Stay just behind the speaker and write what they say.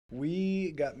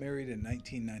We got married in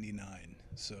 1999,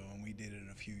 so and we dated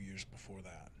a few years before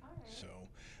that. So,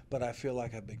 but I feel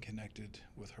like I've been connected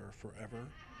with her forever,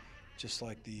 just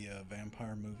like the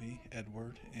vampire movie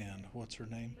Edward and what's her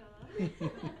name?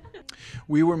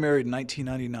 We were married in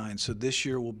 1999, so this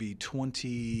year will be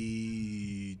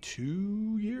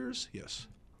 22 years. Yes.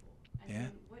 Yeah.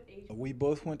 We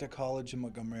both went to college in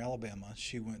Montgomery, Alabama.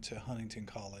 She went to Huntington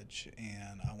College,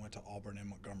 and I went to Auburn in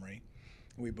Montgomery.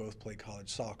 We both played college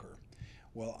soccer.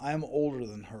 Well, I'm older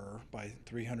than her by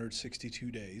 362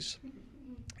 days.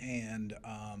 And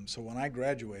so when I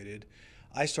graduated,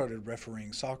 I started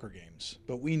refereeing soccer games.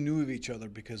 But we knew of each other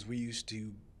because we used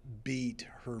to beat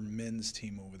her men's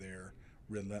team over there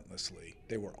relentlessly.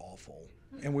 They were awful,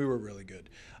 and we were really good.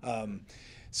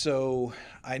 So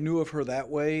I knew of her that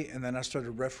way, and then I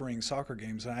started refereeing soccer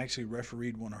games, and I actually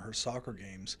refereed one of her soccer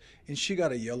games, and she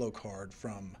got a yellow card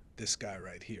from this guy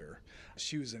right here.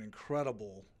 She was an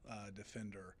incredible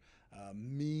defender,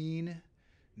 mean,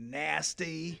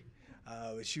 nasty.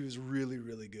 She was really,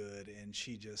 really good, and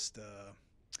she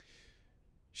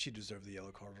deserved the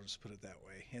yellow card. I'll just put it that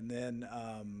way. And then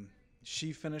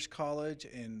she finished college,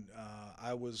 and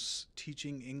I was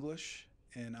teaching English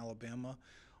in Alabama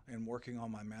and working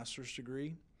on my master's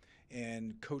degree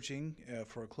and coaching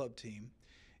for a club team.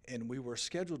 And we were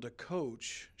scheduled to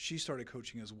coach. She started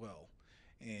coaching as well,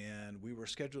 and we were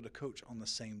scheduled to coach on the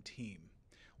same team.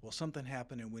 Well, something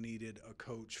happened, and we needed a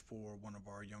coach for one of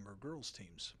our younger girls'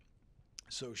 teams.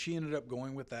 So she ended up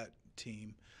going with that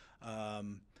team.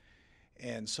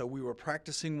 And so we were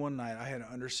practicing one night. I had an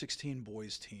under 16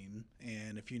 boys team.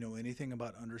 And if you know anything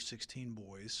about under 16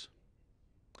 boys,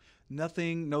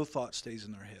 no thought stays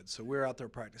in their head. So we were out there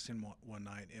practicing one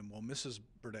night. And Mrs.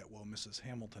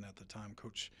 Hamilton at the time,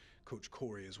 Coach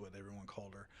Corey is what everyone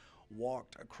called her,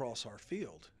 walked across our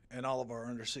field. And all of our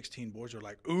under 16 boys are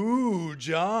like, "Ooh,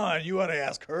 John, you ought to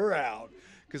ask her out."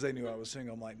 Because they knew I was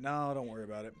single. I'm like, "No, don't worry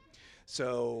about it."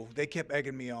 So they kept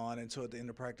egging me on, and so at the end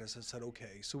of practice, I said,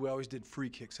 okay. So we always did free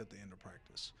kicks at the end of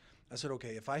practice. I said,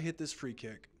 okay, if I hit this free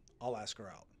kick, I'll ask her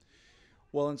out.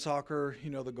 Well, in soccer, you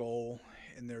know the goal,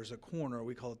 and there's a corner.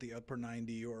 We call it the upper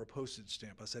 90 or a postage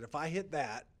stamp. I said, if I hit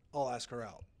that, I'll ask her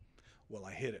out. Well,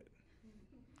 I hit it.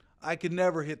 I could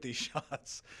never hit these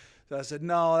shots. So I said,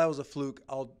 no, that was a fluke.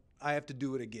 I have to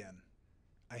do it again.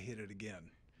 I hit it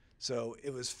again. So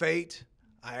it was fate.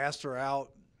 I asked her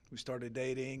out. We started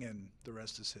dating, and the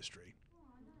rest is history.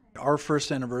 Our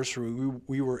first anniversary,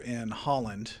 we were in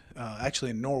Holland,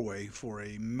 actually in Norway, for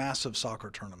a massive soccer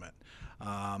tournament.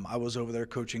 I was over there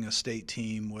coaching a state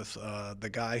team with the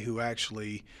guy who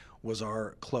actually was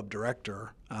our club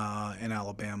director in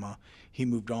Alabama. He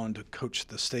moved on to coach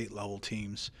the state level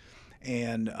teams.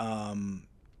 And on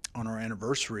our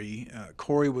anniversary,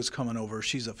 Corey was coming over.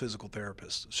 She's a physical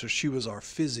therapist, so she was our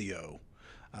physio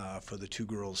for the two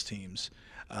girls teams.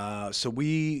 So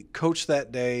we coached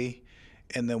that day,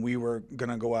 and then we were going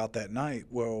to go out that night.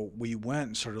 Well, we went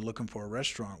and started looking for a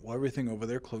restaurant. Well, everything over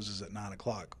there closes at 9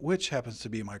 o'clock, which happens to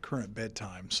be my current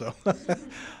bedtime. So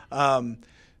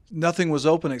nothing was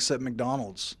open except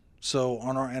McDonald's. So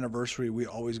on our anniversary, we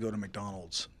always go to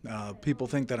McDonald's. People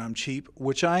think that I'm cheap,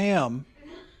 which I am.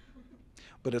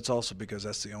 But it's also because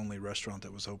that's the only restaurant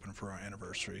that was open for our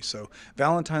anniversary. So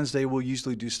Valentine's Day, we'll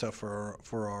usually do stuff for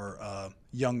our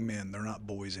young men. They're not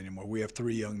boys anymore. We have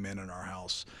 3 young men in our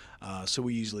house, so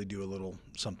we usually do a little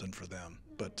something for them.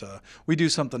 But we do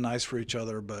something nice for each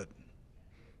other, but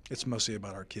it's mostly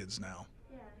about our kids now.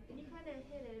 Yeah, and you kind of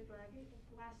hit it, but I think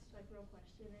the last real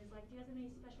question is do you guys have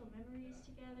any special memories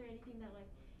together? Anything that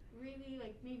really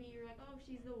maybe you're like, oh,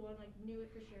 she's the one, knew it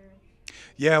for sure.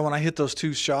 Yeah, when I hit those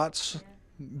 2 shots. Yeah.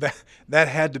 That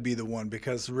had to be the one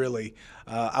because really,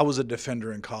 I was a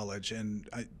defender in college, and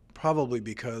probably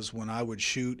because when I would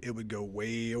shoot, it would go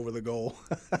way over the goal.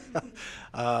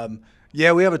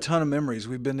 Yeah, we have a ton of memories.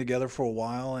 We've been together for a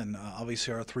while, and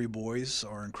obviously our 3 boys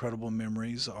are incredible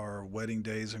memories. Our wedding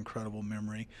day is incredible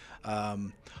memory.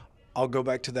 I'll go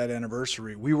back to that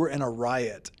anniversary. We were in a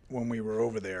riot when we were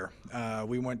over there.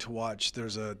 We went to watch,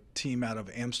 there's a team out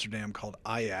of Amsterdam called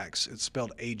Ajax. It's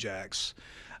spelled Ajax.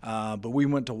 But we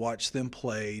went to watch them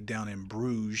play down in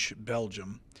Bruges,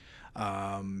 Belgium.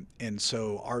 And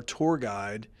so our tour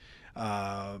guide,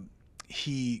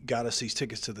 he got us these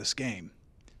tickets to this game.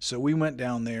 So we went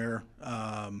down there.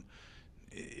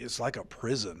 It's like a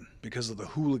prison because of the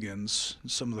hooligans,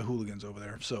 some of the hooligans over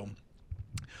there. So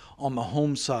on the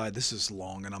home side, this is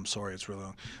long, and I'm sorry it's really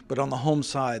long, but on the home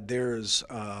side, there's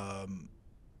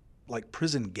like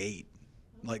prison gate,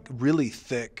 like really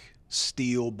thick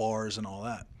steel bars and all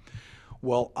that.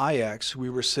 Well, Ajax,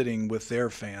 we were sitting with their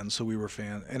fans, so we were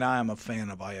fans, and I am a fan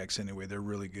of Ajax anyway. They're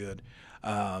really good.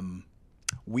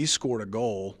 We scored a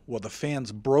goal. Well, the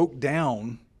fans broke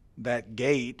down that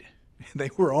gate. They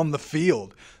were on the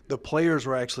field. The players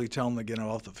were actually telling them to get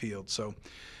off the field. So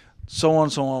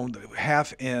on.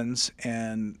 Half ends,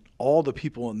 and all the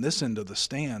people in this end of the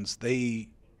stands, they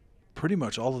pretty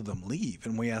much all of them leave.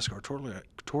 And we ask our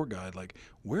tour guide, like,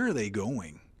 where are they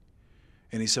going?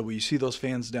 And he said, well, you see those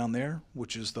fans down there,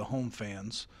 which is the home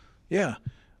fans? Yeah,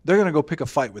 they're going to go pick a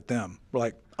fight with them. We're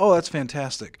like, oh, that's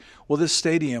fantastic. Well, this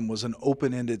stadium was an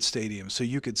open-ended stadium, so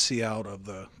you could see out of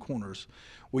the corners.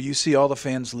 Well, you see all the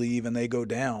fans leave, and they go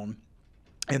down,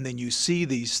 and then you see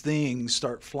these things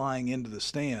start flying into the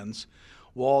stands.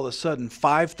 Well, all of a sudden,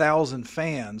 5,000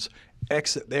 fans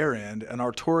exit their end, and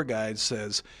our tour guide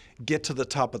says, get to the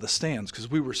top of the stands, because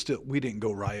we didn't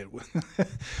go riot with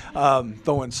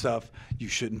throwing stuff. You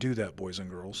shouldn't do that, boys and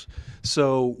girls.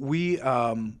 So we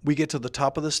get to the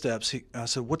top of the steps. I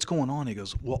said, what's going on? He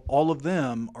goes, well, all of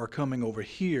them are coming over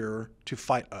here to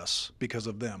fight us because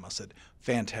of them. I said,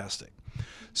 fantastic.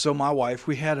 So my wife,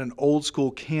 we had an old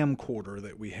school camcorder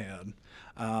that we had.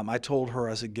 I told her,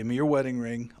 I said, give me your wedding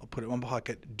ring. I'll put it in my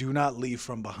pocket. Do not leave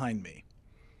from behind me.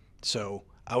 So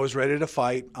I was ready to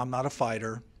fight. I'm not a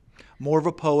fighter, more of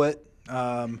a poet,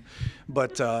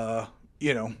 but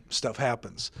stuff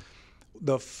happens.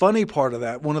 The funny part of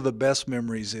that, one of the best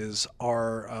memories is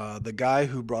the guy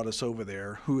who brought us over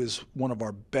there, who is one of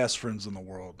our best friends in the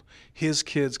world. His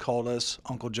kids called us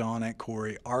Uncle John, Aunt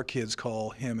Corey. Our kids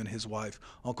call him and his wife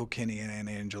Uncle Kenny and Aunt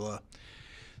Angela.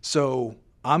 So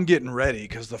I'm getting ready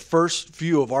because the first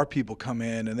few of our people come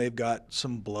in and they've got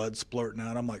some blood splurting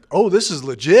out. I'm like, oh, this is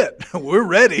legit. We're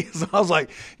ready. So I was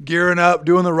like gearing up,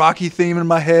 doing the Rocky theme in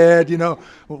my head,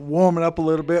 warming up a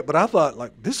little bit. But I thought,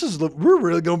 like, we're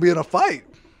really going to be in a fight.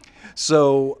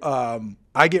 So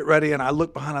I get ready and I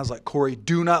look behind. I was like, Corey,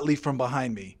 do not leave from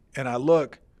behind me. And I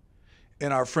look,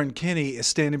 and our friend Kenny is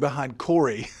standing behind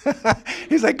Corey.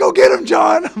 He's like, go get him,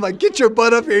 John. I'm like, get your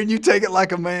butt up here and you take it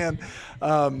like a man.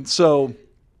 So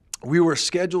we were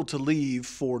scheduled to leave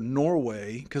for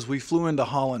Norway because we flew into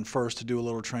Holland first to do a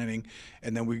little training,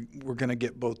 and then we were going to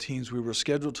get both teams. We were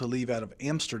scheduled to leave out of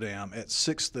Amsterdam at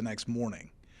 6 the next morning.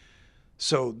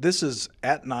 So this is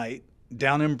at night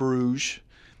down in Bruges.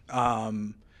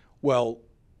 Well,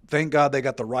 thank God they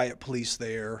got the riot police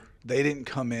there. They didn't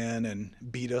come in and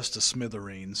beat us to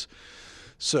smithereens.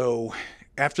 So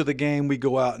after the game, we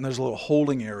go out, and there's a little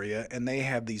holding area, and they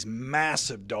have these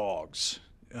massive dogs.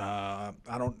 I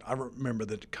don't remember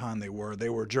the kind they were. They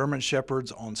were German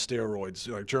Shepherds on steroids.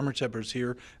 Like German Shepherds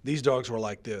here, these dogs were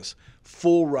like this.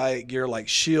 Full riot gear, like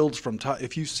shields from top.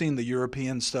 If you've seen the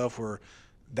European stuff, were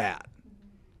that.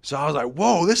 So I was like,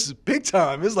 whoa, this is big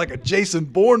time. This is like a Jason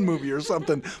Bourne movie or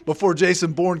something before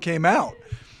Jason Bourne came out.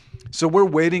 So we're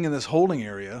waiting in this holding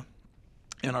area,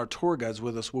 and our tour guide's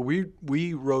with us. Well,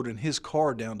 we rode in his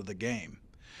car down to the game.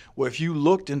 Well, if you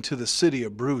looked into the city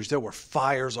of Bruges, there were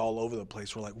fires all over the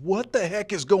place. We're like, what the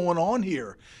heck is going on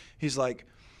here? He's like,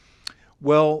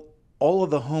 well, all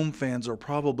of the home fans are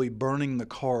probably burning the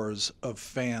cars of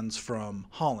fans from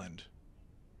Holland.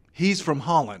 He's from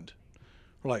Holland.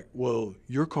 We're like, well,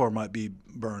 your car might be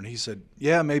burned. He said,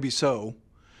 yeah, maybe so.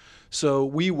 So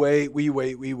we wait.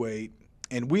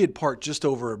 And we had parked just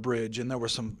over a bridge, and there were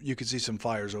you could see some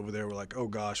fires over there. We're like, oh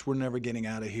gosh, we're never getting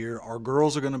out of here. Our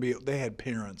girls are going to they had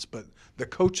parents, but the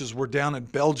coaches were down in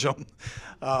Belgium.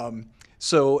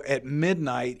 So at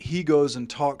midnight, he goes and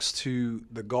talks to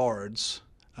the guards.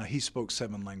 He spoke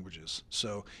 7 languages.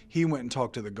 So he went and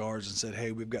talked to the guards and said,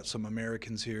 hey, we've got some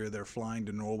Americans here. They're flying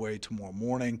to Norway tomorrow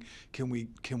morning. Can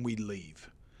we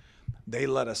leave? They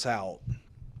let us out.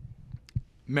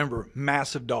 Remember,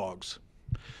 massive dogs.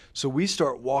 So we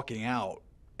start walking out,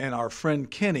 and our friend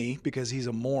Kenny, because he's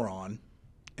a moron,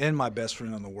 and my best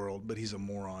friend in the world, but he's a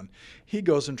moron, he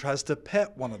goes and tries to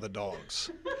pet one of the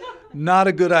dogs. Not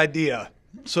a good idea.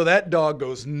 So that dog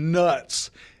goes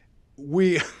nuts.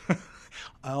 I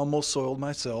almost soiled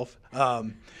myself.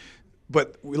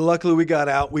 But luckily we got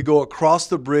out. We go across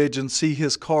the bridge and see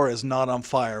his car is not on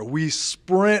fire. We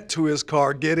sprint to his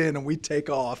car, get in, and we take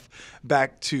off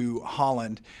back to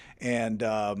Holland. And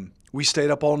we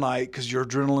stayed up all night because your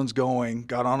adrenaline's going,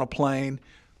 got on a plane,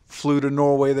 flew to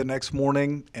Norway the next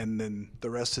morning, and then the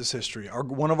rest is history.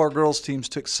 One of our girls' teams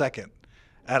took second.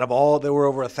 Out of all, there were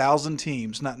over 1,000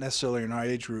 teams, not necessarily in our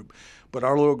age group, but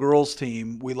our little girls'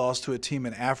 team, we lost to a team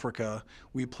in Africa.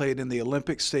 We played in the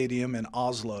Olympic Stadium in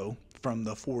Oslo from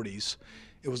the 40s.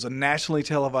 It was a nationally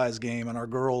televised game, and our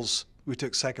girls, we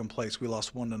took second place. We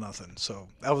lost 1-0. So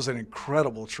that was an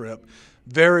incredible trip.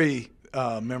 Very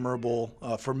memorable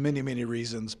for many, many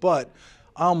reasons. But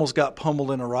I almost got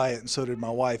pummeled in a riot, and so did my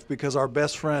wife, because our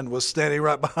best friend was standing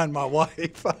right behind my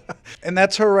wife. And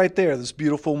that's her right there, this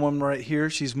beautiful woman right here.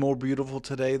 She's more beautiful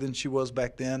today than she was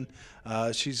back then.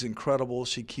 She's incredible.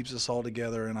 She keeps us all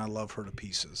together, and I love her to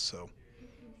pieces. So,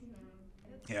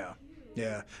 yeah.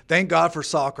 Yeah. Thank God for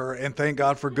soccer, and thank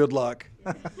God for good luck.